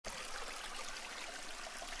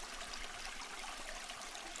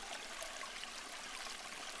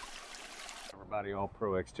everybody, All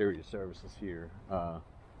Pro Exterior Services here.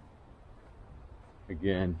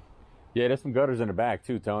 Again, yeah, there's some gutters in the back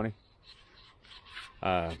too, Tony.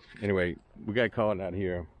 Anyway, we got called out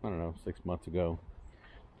here, I don't know, 6 months ago.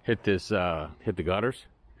 Hit the gutters.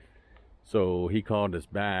 So he called us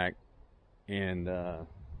back and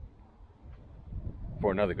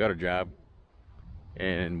for another gutter job.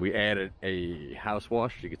 And we added a house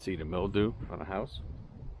wash. You can see the mildew on the house.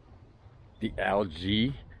 The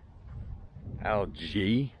algae.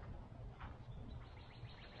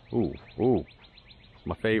 Ooh,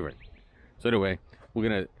 my favorite. So anyway, we're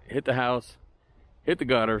gonna hit the house, hit the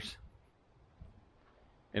gutters,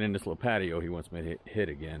 and then this little patio he wants me to hit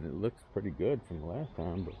again. It looks pretty good from the last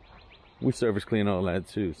time, but we service clean all that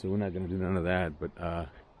too, so we're not gonna do none of that. But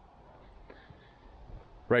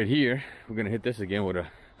right here, we're gonna hit this again with I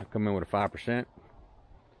come in with a 5%,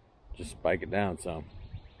 just spike it down some.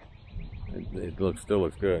 It still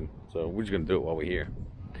looks good, so we're just gonna do it while we're here.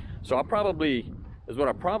 So I'll probably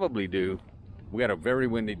do. We got a very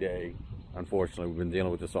windy day. Unfortunately, we've been dealing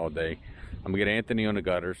with this all day. I'm gonna get Anthony on the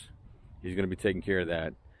gutters. He's gonna be taking care of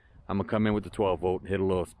that. I'm gonna come in with the 12 volt, hit a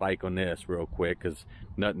little spike on this real quick, cause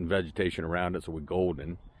nothing vegetation around it, so we're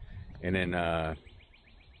golden. And then,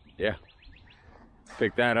 yeah,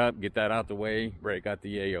 pick that up, get that out the way, break out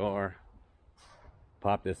the AR,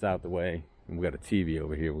 pop this out the way. And we got a TV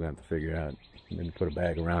over here we're gonna have to figure out, and then put a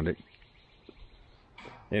bag around it.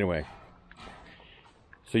 Anyway,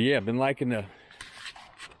 so yeah, been liking the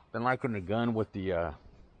gun with the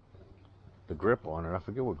grip on it. I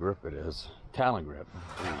forget what grip it is. Talon grip.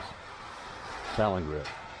 Jeez. Talon grip.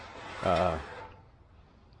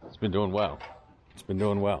 It's been doing well. It's been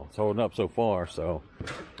doing well. It's holding up so far, so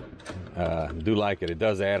do like it. It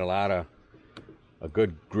does add a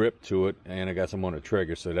good grip to it, and I got some on the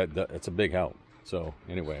trigger, so that's a big help. So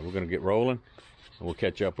anyway, we're gonna get rolling, and we'll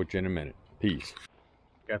catch up with you in a minute. Peace.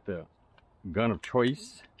 Got the gun of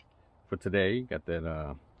choice for today. Got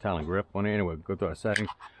that Talon grip on it. Anyway, go through our settings.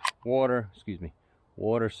 Water,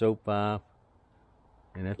 soap valve,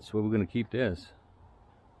 and that's where we're gonna keep this.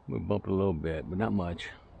 We'll bump it a little bit, but not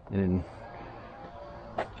much. And then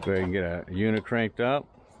go ahead and get a unit cranked up.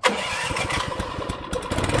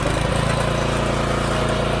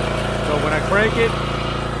 So when I crank it,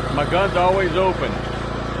 my gun's always open.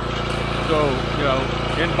 So, you know,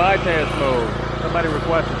 in bypass mode. Somebody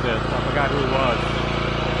requested this. I forgot who it was.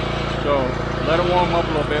 So let it warm up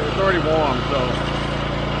a little bit. It's already warm, so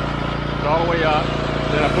it's all the way up.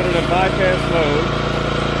 Then I put it in bypass mode.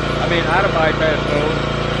 I mean out of bypass mode.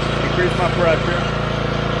 Increase my pressure.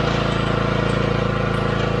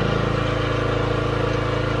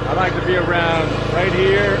 I like to be around right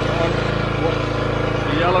here on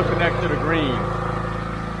the yellow connects to the green.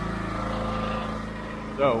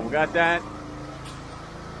 So we got that.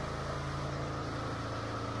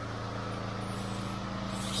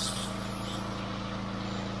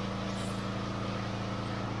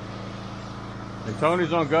 And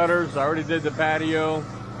Tony's on gutters. I already did the patio.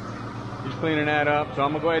 He's cleaning that up. So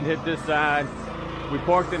I'm gonna go ahead and hit this side. We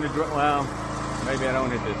parked in the, well, maybe I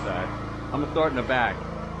don't hit this side. I'm gonna start in the back.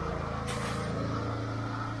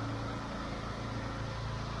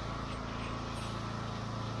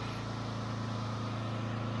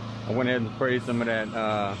 I went ahead and sprayed some of that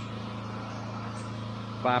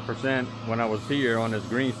 5% when I was here on this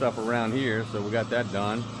green stuff around here, so we got that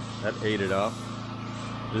done. That ate it up.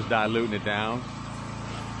 Just diluting it down.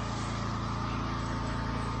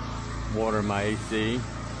 Water in my AC.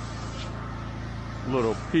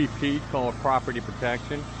 Little PP called property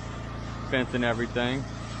protection. Fencing everything.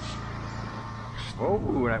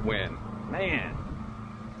 Oh, that wind. Man.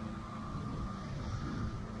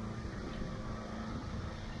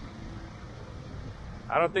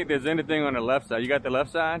 I don't think there's anything on the left side. You got the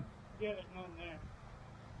left side? Yeah, there's nothing there.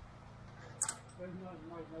 There's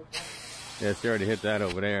nothing right there. Yeah, she already hit that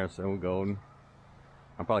over there, so we're golden.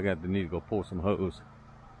 I'm probably gonna need to go pull some hose.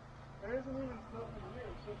 There isn't even stuff in here.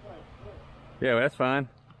 It's just like this. Yeah, well, that's fine.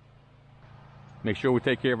 Make sure we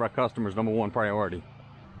take care of our customers, #1 priority.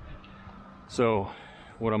 So,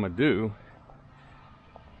 what I'm gonna do,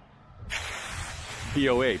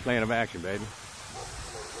 POA, plan of action, baby.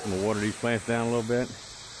 I'm gonna water these plants down a little bit.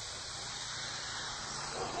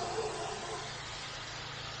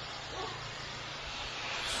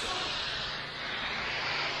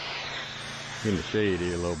 In the shade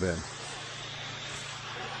here a little bit.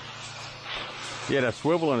 Yeah, that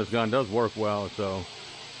swivel on this gun does work well, so.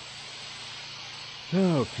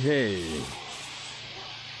 Okay.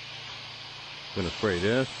 Gonna spray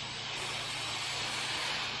this.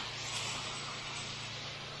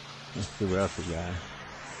 Let's see what else we got.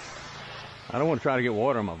 I don't want to try to get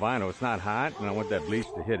water on my vinyl. It's not hot, and I want that bleach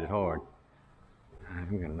to hit it hard.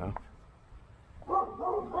 We got enough.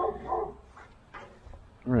 All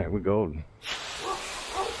right, we're golden.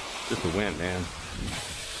 Just the wind, man.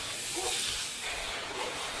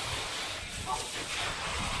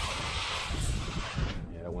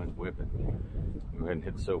 Yeah, that wind's whipping. Go ahead and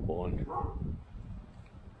hit the soap on. Hit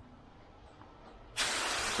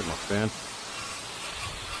my fence.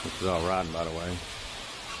 This is all rotten, by the way.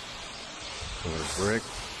 With a brick.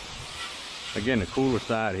 Again, the cooler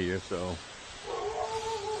side here, so.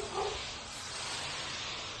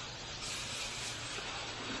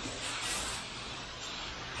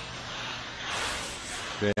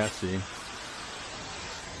 Yeah, I see.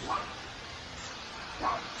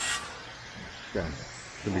 Okay,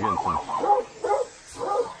 should be getting some.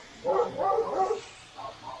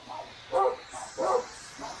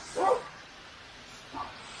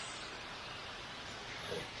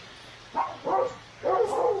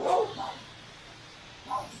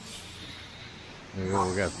 There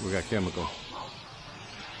we go, we got chemical.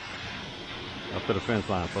 Up to the fence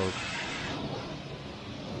line, folks.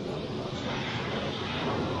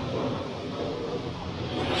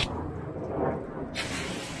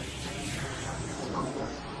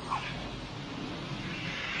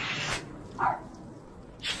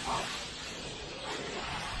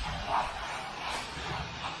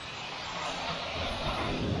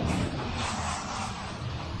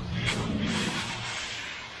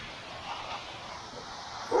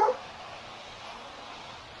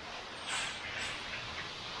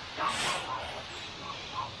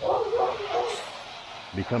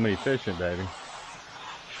 Becoming efficient, baby.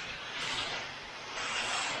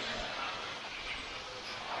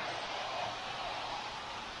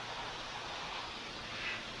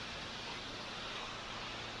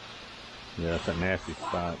 Yeah, that's a nasty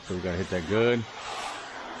spot. So we gotta hit that good.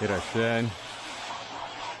 Hit our shed.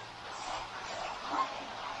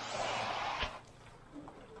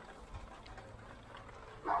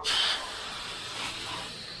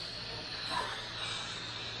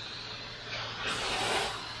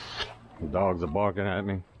 The dogs are barking at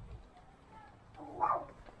me.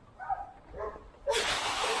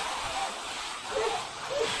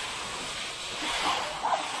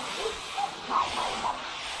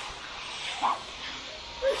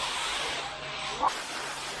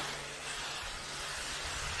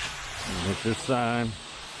 Hit this side.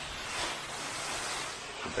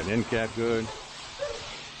 Get that end cap good.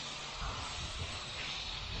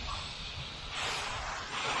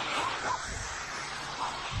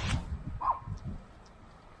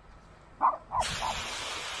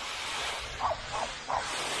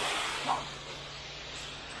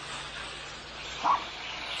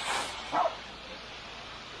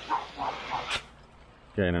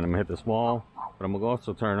 Okay, and then I'm gonna hit this wall, but I'm gonna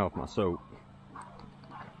also turn off my soap.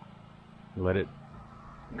 Let it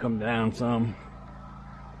come down some.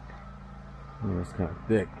 Oh, it's kind of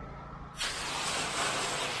thick.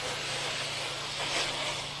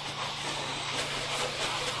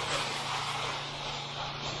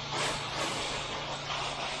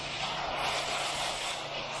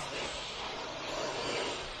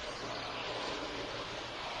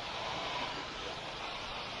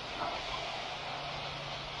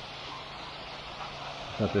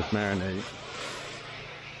 Let this marinate.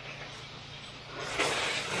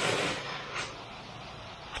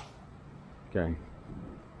 Okay.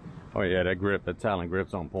 Oh yeah, that grip, that Talon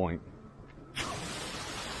grip's on point.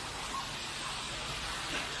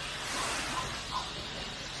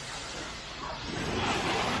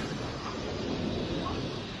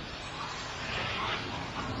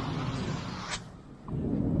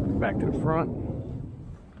 Back to the front,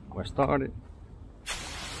 where I started.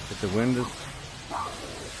 Hit the windows.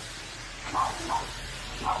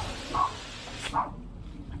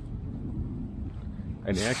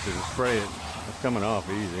 And the extra to spray it, it's coming off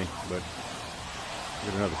easy, but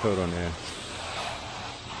get another coat on there.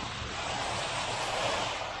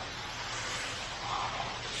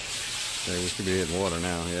 Okay, we should be hitting water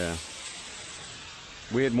now, yeah.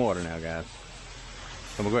 We hitting water now, guys.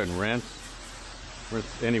 So I'm gonna go ahead and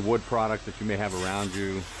rinse any wood product that you may have around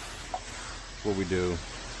you. What we do.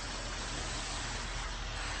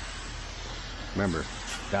 Remember,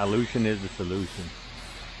 dilution is the solution.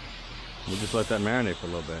 We'll just let that marinate for a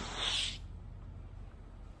little bit.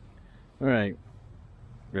 All right,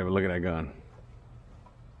 we have a look at that gun.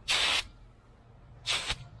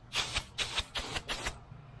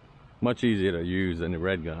 Much easier to use than the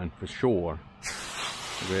red gun, for sure.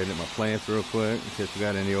 Go ahead and hit my plants real quick in case we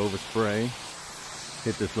got any overspray.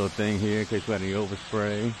 Hit this little thing here in case we got any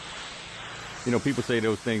overspray. You know, people say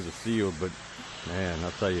those things are sealed, but man,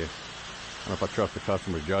 I'll tell you, I don't know if I trust the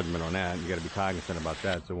customer's judgment on that. You got to be cognizant about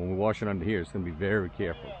that. So when we wash it under here, it's going to be very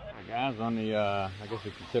careful. All right, guys, on the, I guess we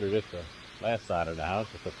consider this the last side of the house.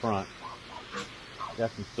 It's the front. Got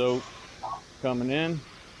some soap coming in.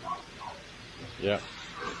 Yep.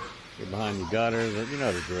 Get behind your gutters. You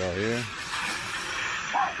know the drill here.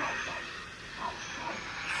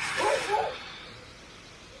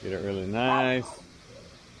 Get it really nice.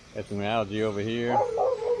 Got some algae over here.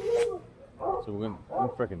 So we're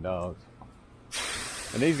freaking dogs.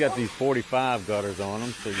 And these got these 45 gutters on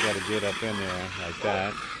them, so you got to get up in there like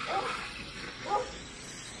that.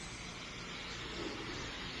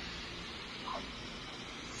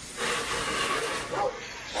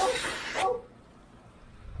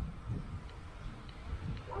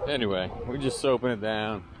 Anyway, we're just soaping it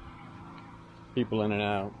down. People in and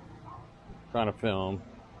out. Trying to film.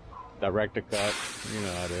 Direct to cut. You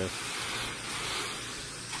know how it is.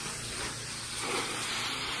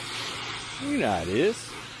 You know how it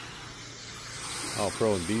is. All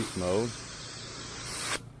pro and beast mode.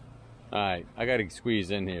 Alright, I gotta squeeze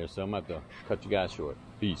in here, so I'm about to cut you guys short.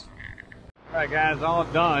 Peace. Alright guys, all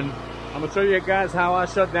done. I'm gonna show you guys how I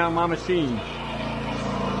shut down my machine.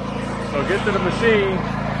 So get to the machine,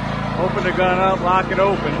 open the gun up, lock it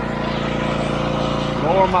open,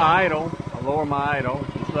 lower my idle. I'll lower my idle,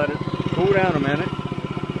 just let it cool down a minute.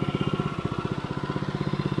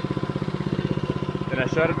 Then I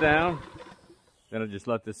shut it down. Then I just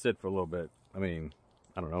let this sit for a little bit. I mean,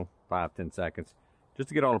 I don't know, 5-10 seconds, just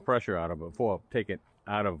to get all the pressure out of it before I take it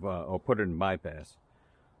out of, or put it in bypass.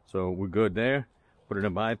 So we're good there. Put it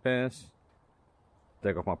in bypass,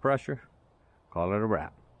 take off my pressure, call it a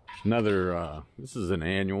wrap. Another, this is an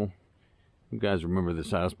annual. You guys remember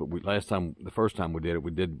this house, but the first time we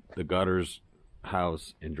did the gutters,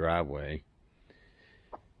 house, and driveway.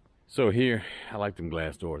 So here, I like them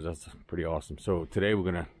glass doors. That's pretty awesome. So today we're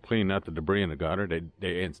gonna clean out the debris in the gutter.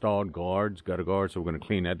 They installed gutter guards, so we're gonna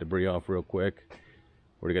clean that debris off real quick.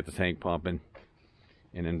 Already got the tank pumping.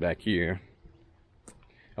 And then back here,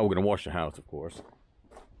 oh, we're gonna wash the house, of course.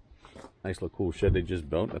 Nice little cool shed they just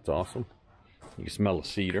built. That's awesome. You can smell the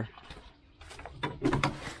cedar.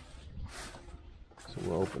 So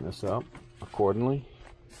we'll open this up accordingly.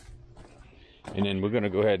 And then we're gonna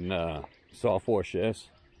go ahead and soft wash this.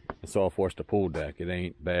 And soft wash the pool deck. It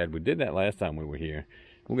ain't bad. We did that last time we were here.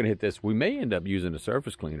 We're gonna hit this. We may end up using a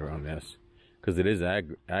surface cleaner on this because it is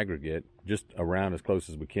aggregate, just around as close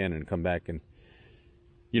as we can, and come back and,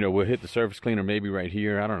 you know, we'll hit the surface cleaner maybe right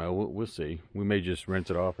here. I don't know. We'll see. We may just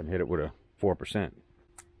rinse it off and hit it with a 4%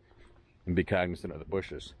 and be cognizant of the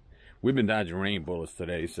bushes. We've been dodging rain bullets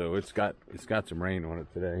today, so it's got some rain on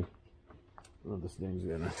it today. Oh, this thing's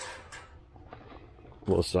gonna a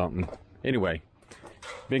little something. Anyway,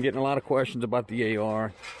 been getting a lot of questions about the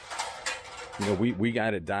AR. You know, we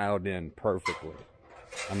got it dialed in perfectly.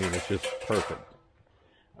 I mean, it's just perfect.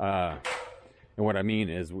 And what I mean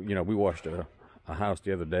is, you know, we washed a house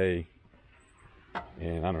the other day,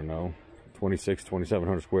 and I don't know,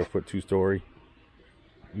 2,700 square foot, 2-story,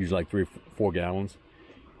 usually like 3-4 gallons.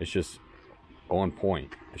 It's just on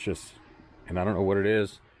point. It's just, and I don't know what it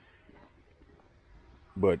is,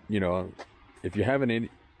 but you know, if you're having any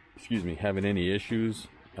issues,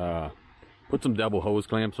 put some double hose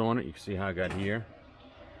clamps on it. You can see how I got here.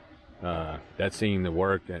 That seemed to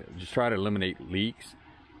work. Just try to eliminate leaks.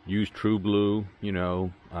 Use True Blue. You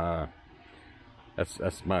know,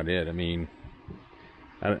 that's about it. I mean,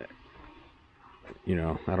 I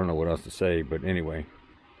don't know what else to say, but anyway,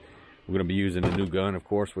 we're gonna be using a new gun, of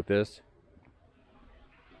course, with this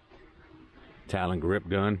Talon grip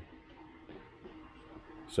gun.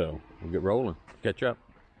 So we'll get rolling. Catch up.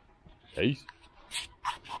 Peace.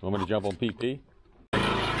 Want me to jump on PP? So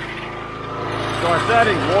our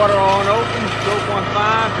settings, water on open, stroke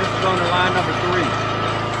 1.5. This is on the line number 3.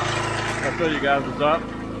 I'll show you guys what's up.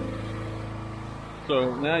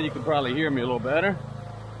 So now you can probably hear me a little better.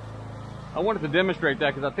 I wanted to demonstrate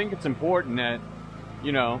that because I think it's important that,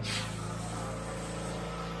 you know,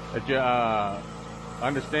 that you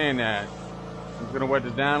understand that. I'm going to wet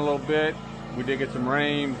this down a little bit. We did get some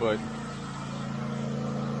rain, but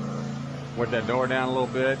wet that door down a little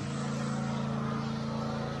bit.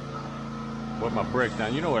 Wet my bricks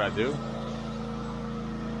down. You know what I do.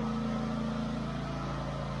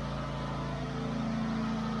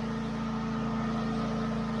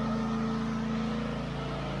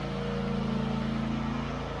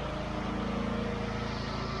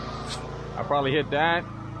 I probably hit that,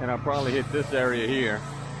 and I probably hit this area here,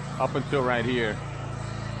 up until right here.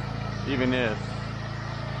 Even this.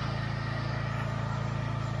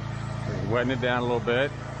 Wetting it down a little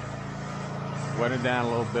bit. Wet it down a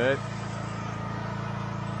little bit.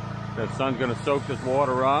 The sun's gonna soak this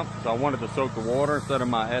water up, so I wanted to soak the water instead of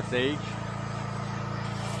my SH.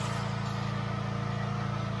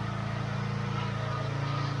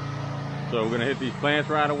 So we're gonna hit these plants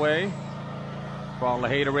right away for all the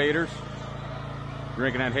haterators.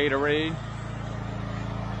 Drinking that haterade.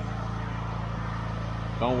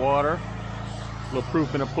 Don't water. A little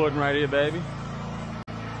proof in the pudding right here, baby.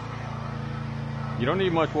 You don't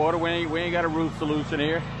need much water. We ain't got a roof solution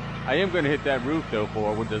here. I am gonna hit that roof though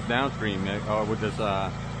with this downstream mix, or with this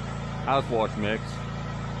house wash mix.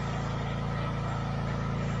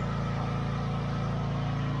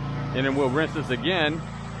 And then we'll rinse this again,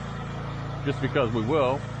 just because we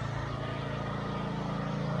will.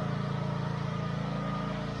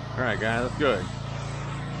 All right, guys, that's good.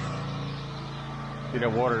 See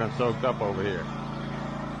that water done soaked up over here.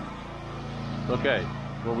 Okay,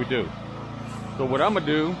 what we do. So what I'm gonna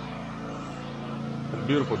do, it's a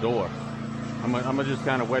beautiful door. I'm gonna just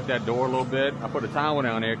kind of wet that door a little bit. I put a towel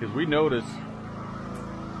down there because we noticed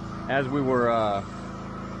as we were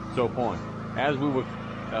as we were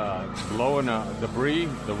blowing debris,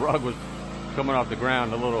 the rug was coming off the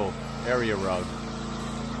ground, the little area rug.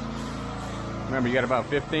 Remember, you got about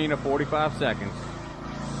 15 or 45 seconds.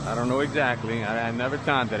 I don't know exactly. I never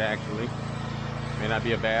timed it actually. May not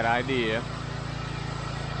be a bad idea.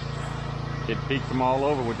 It peeks them all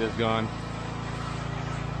over with this gun.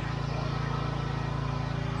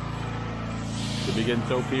 Should be getting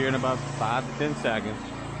soaked here in about 5 to 10 seconds.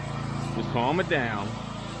 Just calm it down.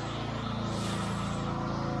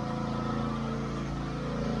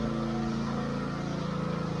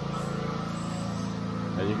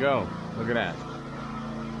 There you go. Look at that.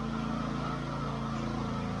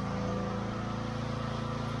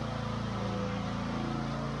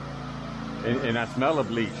 And I smell a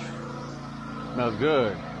bleach. Smells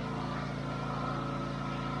good.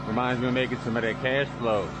 Reminds me of making some of that cash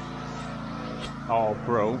flow. All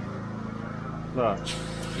pro. Look,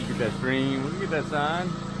 you get that stream. Look at that sign.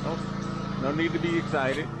 No need to be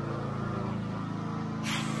excited.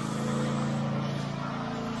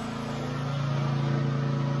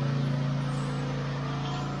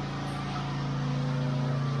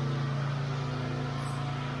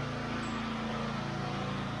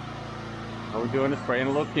 All we're doing is spraying a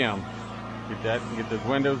little Kim. Get those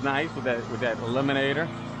windows nice with that eliminator.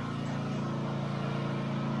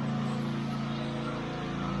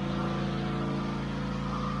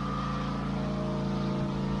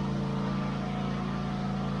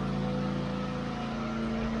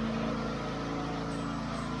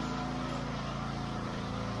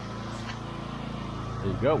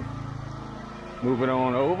 There you go. Move it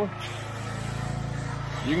on over.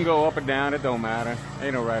 You can go up or down, it don't matter.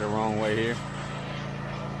 Ain't no right or wrong way here.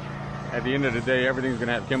 At the end of the day, everything's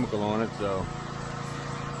gonna have chemical on it, so.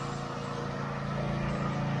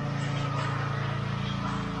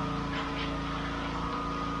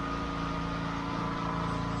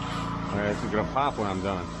 Alright, this is gonna pop when I'm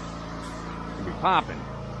done. It's gonna be popping.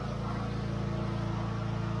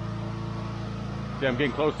 See, I'm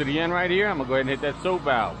getting close to the end right here. I'm gonna go ahead and hit that soap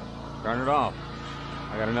valve. Turn it off.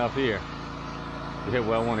 I got enough here to hit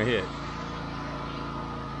what I want to hit.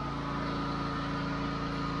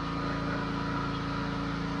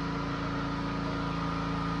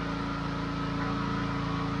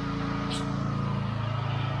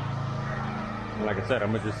 And like I said,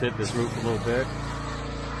 I'm gonna just hit this roof a little bit.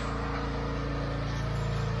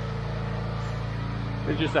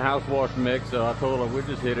 It's just a house wash mix, so I told her we'll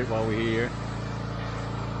just hit it while we're here.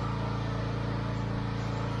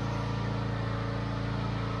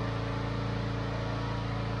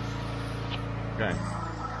 Okay.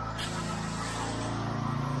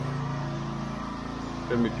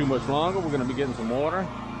 Shouldn't be too much longer. We're going to be getting some water.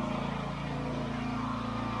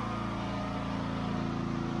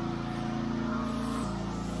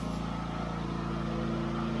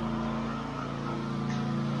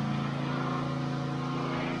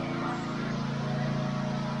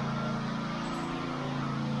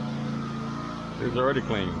 It's already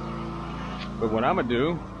clean. But what I'm going to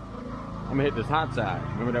do, I'm going to hit this hot side.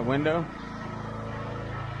 Remember that window?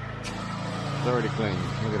 It's already clean.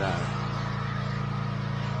 Look at that.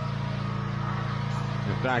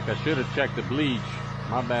 In fact, I should have checked the bleach.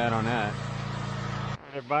 My bad on that.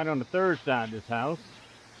 Everybody on the third side of this house.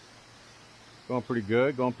 Going pretty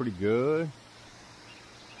good. Going pretty good.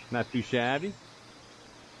 Not too shabby.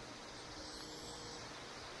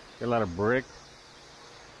 Got a lot of brick.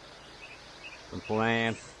 Some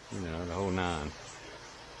plants. You know, the whole nine.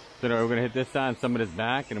 So anyway, we're going to hit this side and some of this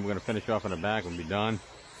back. And then we're going to finish off on the back and we'll be done.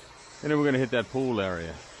 And then we're going to hit that pool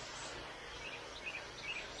area.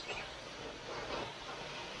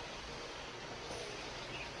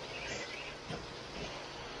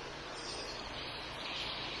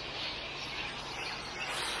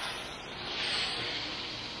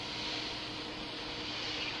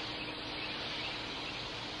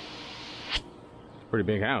 Pretty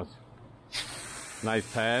big house. Nice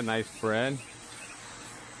pad, nice spread.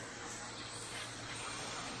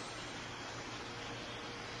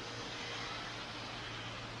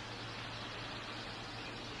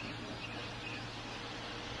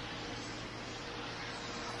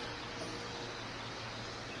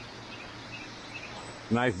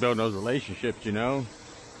 Nice building those relationships, you know.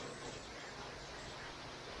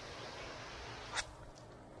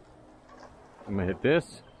 I'm gonna hit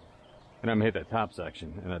this, and I'm gonna hit that top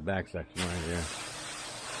section and that back section right here.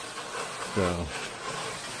 So,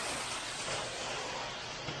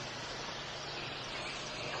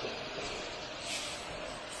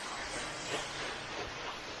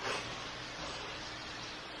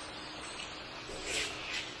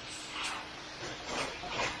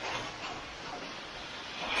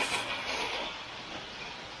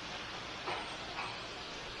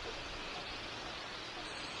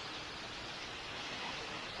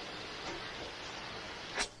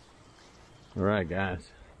 all right,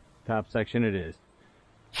 guys, top section it is.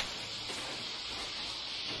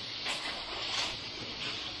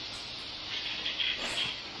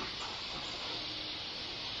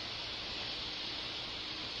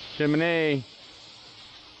 Chimney.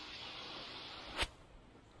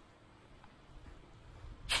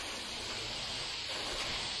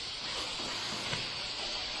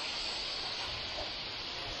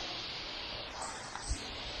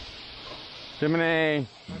 Chimney.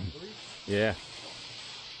 Yeah.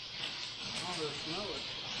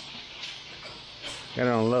 Got it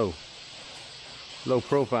on low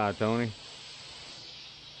profile, Tony.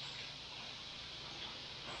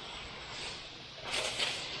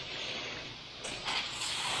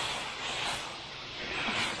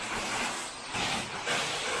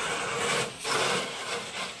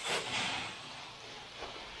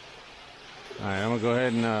 All right, I'm gonna go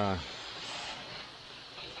ahead and the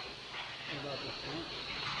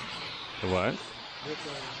what?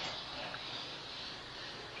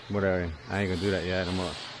 Whatever. I ain't gonna do that yet. I'm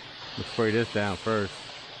gonna spray this down first.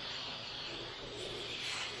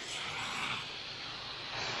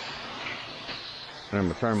 And I'm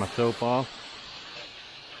gonna turn my soap off.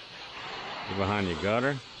 Go behind your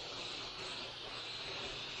gutter.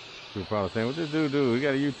 People probably saying, "What this dude do? We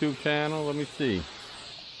got a YouTube channel? Let me see."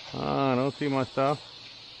 I don't see my stuff.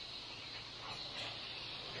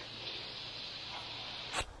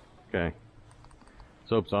 Okay.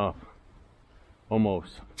 Soap's off.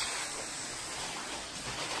 Almost.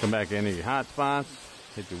 Come back into your hot spots.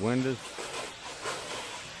 Hit your windows.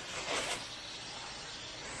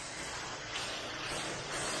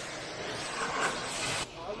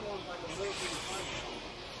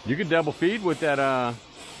 You could double feed with that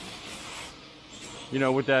you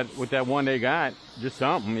know, with that one they got. Just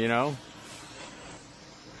something, you know.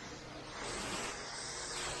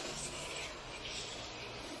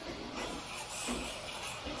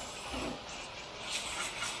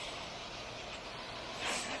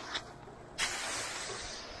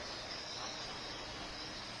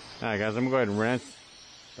 Alright guys, I'm gonna go ahead and rinse.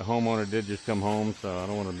 The homeowner did just come home, so I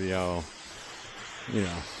don't want to be all, you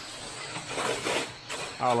know,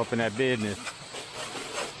 all up in that business.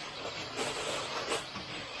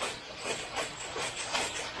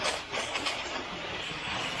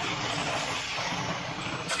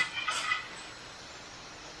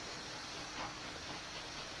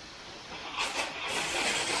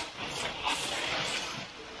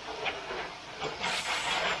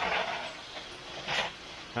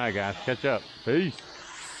 Alright guys, catch up. Peace.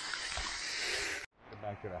 Get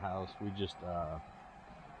back to the house. We just,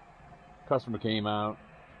 customer came out.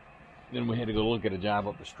 Then we had to go look at a job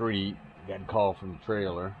up the street. Got a call from the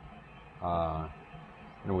trailer. And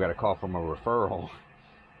we got a call from a referral.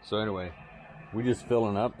 So anyway, we just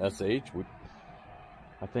filling up SH.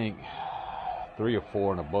 I think 3 or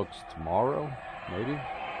 4 in the books tomorrow, maybe.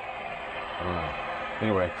 I don't know.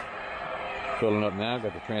 Anyway, filling up now.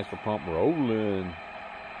 Got the transfer pump rolling.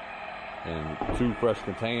 And 2 fresh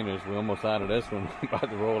containers. We're almost out of this one. About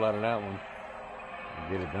to roll out of that one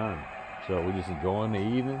and get it done. So we're just enjoying the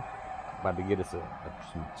evening. About to get us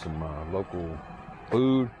some local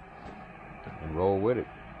food and roll with it.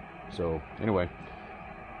 So anyway,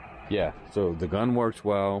 yeah. So the gun works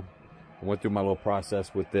well. I went through my little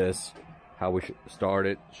process with this, how we start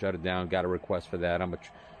it, shut it down. Got a request for that. I'm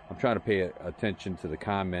trying to pay attention to the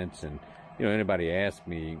comments, and you know, anybody asks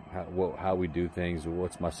me how we do things,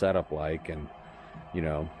 what's my setup like, and you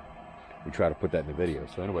know, we try to put that in the video.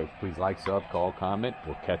 So anyway, please like, sub, call, comment.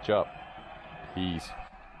 We'll catch up. Peace.